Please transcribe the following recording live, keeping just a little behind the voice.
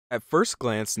At first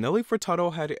glance, Nelly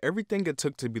Furtado had everything it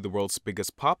took to be the world's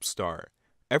biggest pop star.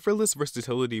 Effortless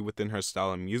versatility within her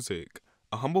style and music,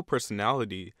 a humble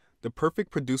personality, the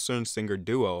perfect producer and singer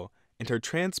duo, and her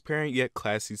transparent yet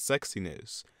classy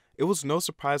sexiness. It was no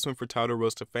surprise when Furtado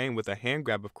rose to fame with a hand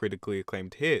grab of critically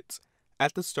acclaimed hits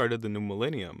at the start of the new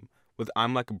millennium, with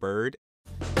I'm Like a Bird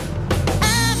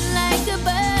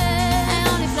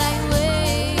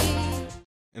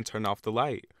and Turn Off the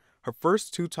Light, her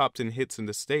first two top 10 hits in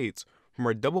the States from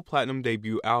her double platinum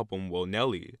debut album, Well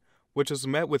Nelly, which was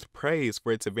met with praise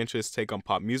for its adventurous take on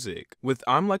pop music, with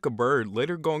I'm Like a Bird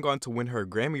later going on to win her a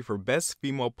Grammy for Best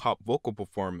Female Pop Vocal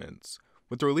Performance.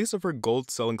 With the release of her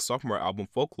gold-selling sophomore album,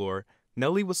 Folklore,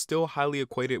 Nelly was still highly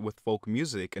equated with folk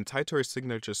music and tied to her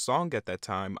signature song at that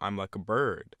time, I'm Like a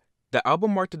Bird. The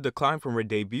album marked a decline from her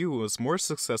debut and was more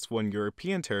successful in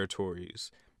European territories,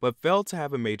 but failed to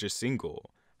have a major single.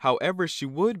 However, she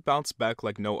would bounce back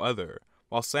like no other,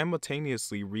 while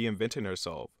simultaneously reinventing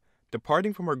herself,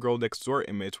 departing from her girl next door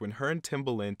image when her and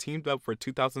Timbaland teamed up for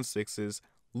 2006's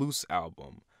Loose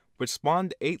album, which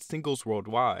spawned 8 singles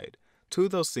worldwide, 2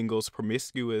 of those singles,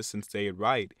 Promiscuous and Say It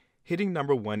Right, hitting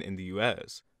 #1 in the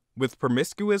US, with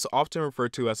Promiscuous often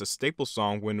referred to as a staple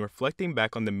song when reflecting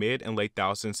back on the mid and late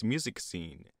thousands music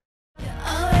scene.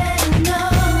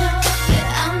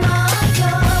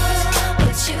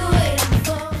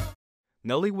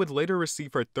 Nelly would later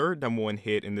receive her third #1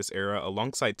 hit in this era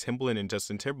alongside Timbaland and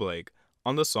Justin Timberlake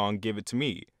on the song Give It To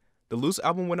Me. The Loose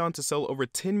album went on to sell over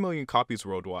 10 million copies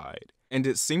worldwide, and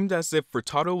it seemed as if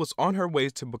Furtado was on her way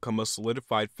to become a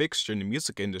solidified fixture in the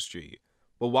music industry.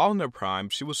 But while in her prime,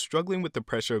 she was struggling with the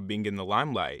pressure of being in the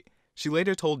limelight. She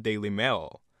later told Daily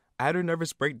Mail, "I had a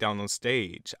nervous breakdown on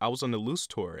stage. I was on the Loose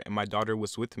tour and my daughter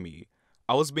was with me.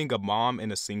 I was being a mom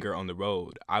and a singer on the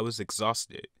road. I was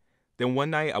exhausted. Then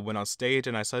one night I went on stage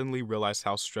and I suddenly realized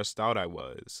how stressed out I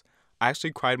was. I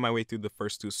actually cried my way through the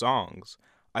first 2 songs.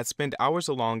 I'd spend hours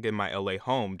alone in my LA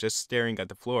home just staring at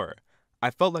the floor.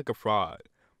 I felt like a fraud,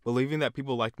 believing that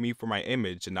people liked me for my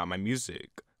image and not my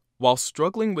music." While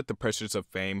struggling with the pressures of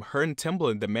fame, her and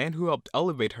Timbaland, the man who helped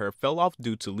elevate her, fell off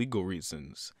due to legal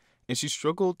reasons, and she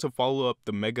struggled to follow up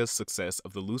the mega success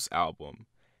of the Loose album.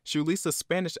 She released a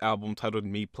Spanish album titled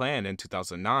Mi Plan in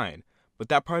 2009, but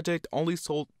that project only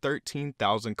sold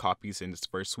 13,000 copies in its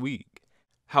first week.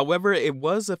 However, it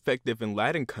was effective in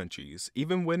Latin countries,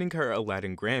 even winning her a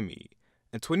Latin Grammy.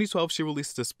 In 2012, she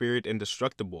released The Spirit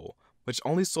Indestructible, which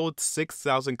only sold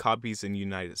 6,000 copies in the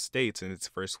United States in its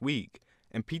first week,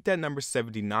 and peaked at number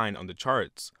 79 on the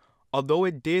charts, although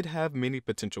it did have many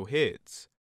potential hits.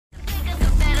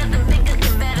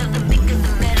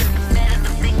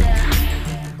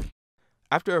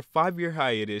 After a 5-year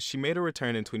hiatus, she made a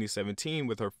return in 2017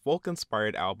 with her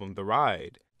folk-inspired album The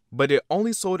Ride, but it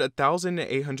only sold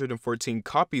 1,814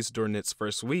 copies during its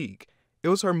first week. It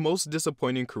was her most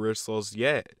disappointing career sales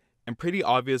yet, and pretty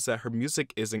obvious that her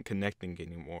music isn't connecting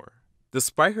anymore.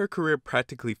 Despite her career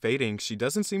practically fading, she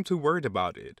doesn't seem too worried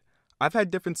about it. I've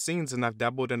had different scenes and I've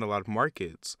dabbled in a lot of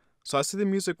markets, so I see the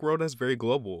music world as very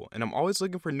global, and I'm always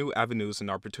looking for new avenues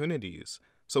and opportunities.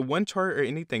 So one chart or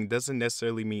anything doesn't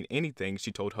necessarily mean anything,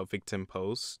 she told Huffington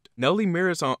Post. Nelly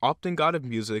mirrors on often god of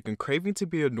music and craving to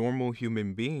be a normal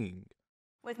human being.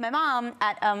 With my mom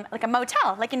at like a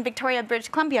motel, like in Victoria, British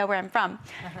Columbia, where I'm from.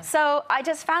 So I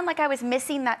just found like I was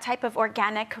missing that type of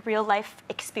organic, real life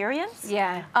experience.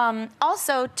 Yeah.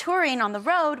 Also, touring on the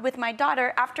road with my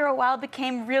daughter after a while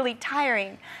became really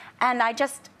tiring, and I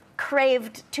just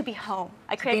craved to be home.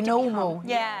 I craved to be home.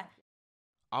 Yeah.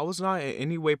 I was not in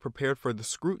any way prepared for the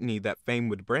scrutiny that fame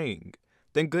would bring.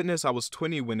 Thank goodness I was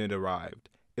 20 when it arrived.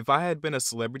 If I had been a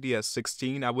celebrity at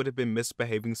 16, I would have been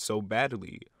misbehaving so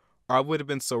badly. Or I would have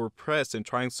been so repressed and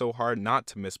trying so hard not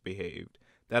to misbehave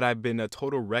that I'd been a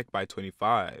total wreck by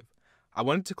 25. I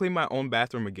wanted to clean my own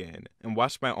bathroom again and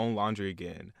wash my own laundry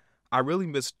again. I really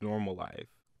missed normal life.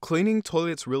 Cleaning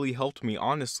toilets really helped me,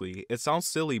 honestly. It sounds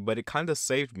silly, but it kinda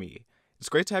saved me. It's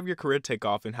great to have your career take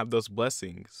off and have those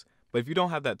blessings, but if you don't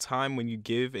have that time when you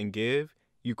give and give,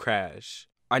 you crash.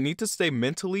 I need to stay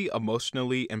mentally,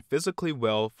 emotionally, and physically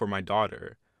well for my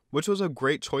daughter, which was a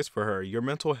great choice for her. Your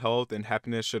mental health and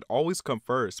happiness should always come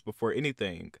first before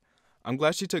anything. I'm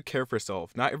glad she took care of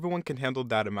herself. Not everyone can handle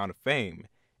that amount of fame.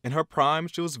 In her prime,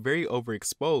 she was very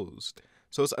overexposed,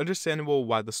 so it's understandable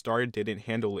why the star didn't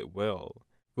handle it well.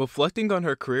 Reflecting on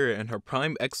her career and her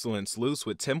prime excellence Loose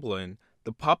with Timbaland,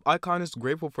 the pop icon is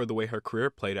grateful for the way her career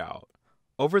played out.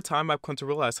 Over time, I've come to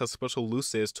realize how special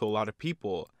Loose is to a lot of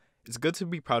people. It's good to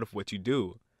be proud of what you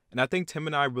do, and I think Tim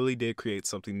and I really did create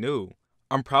something new.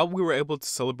 I'm proud we were able to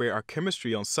celebrate our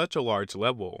chemistry on such a large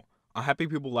level. I'm happy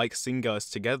people like seeing us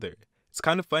together. It's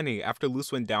kind of funny, after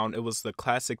Luce went down, it was the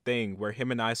classic thing where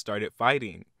him and I started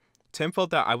fighting. Tim felt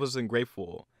that I was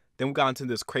ungrateful. Then we got into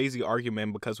this crazy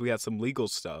argument because we had some legal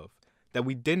stuff that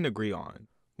we didn't agree on.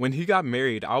 When he got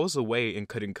married, I was away and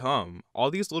couldn't come. All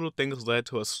these little things led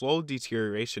to a slow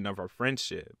deterioration of our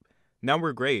friendship. Now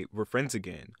we're great, we're friends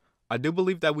again. I do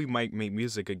believe that we might make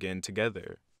music again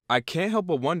together. I can't help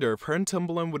but wonder if her and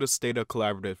Timbaland would have stayed a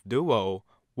collaborative duo,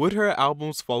 would her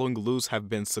albums following Luce have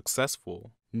been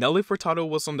successful? Nelly Furtado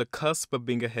was on the cusp of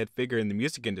being a head figure in the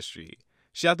music industry.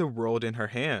 She had the world in her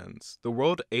hands. The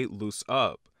world ate Luce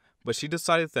up, but she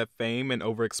decided that fame and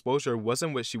overexposure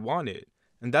wasn't what she wanted,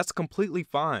 and that's completely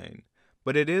fine.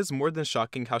 But it is more than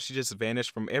shocking how she just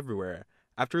vanished from everywhere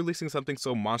after releasing something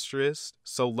so monstrous,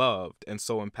 so loved, and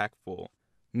so impactful.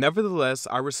 Nevertheless,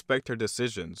 I respect her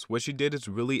decisions. What she did is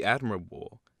really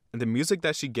admirable, and the music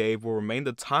that she gave will remain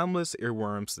the timeless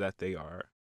earworms that they are.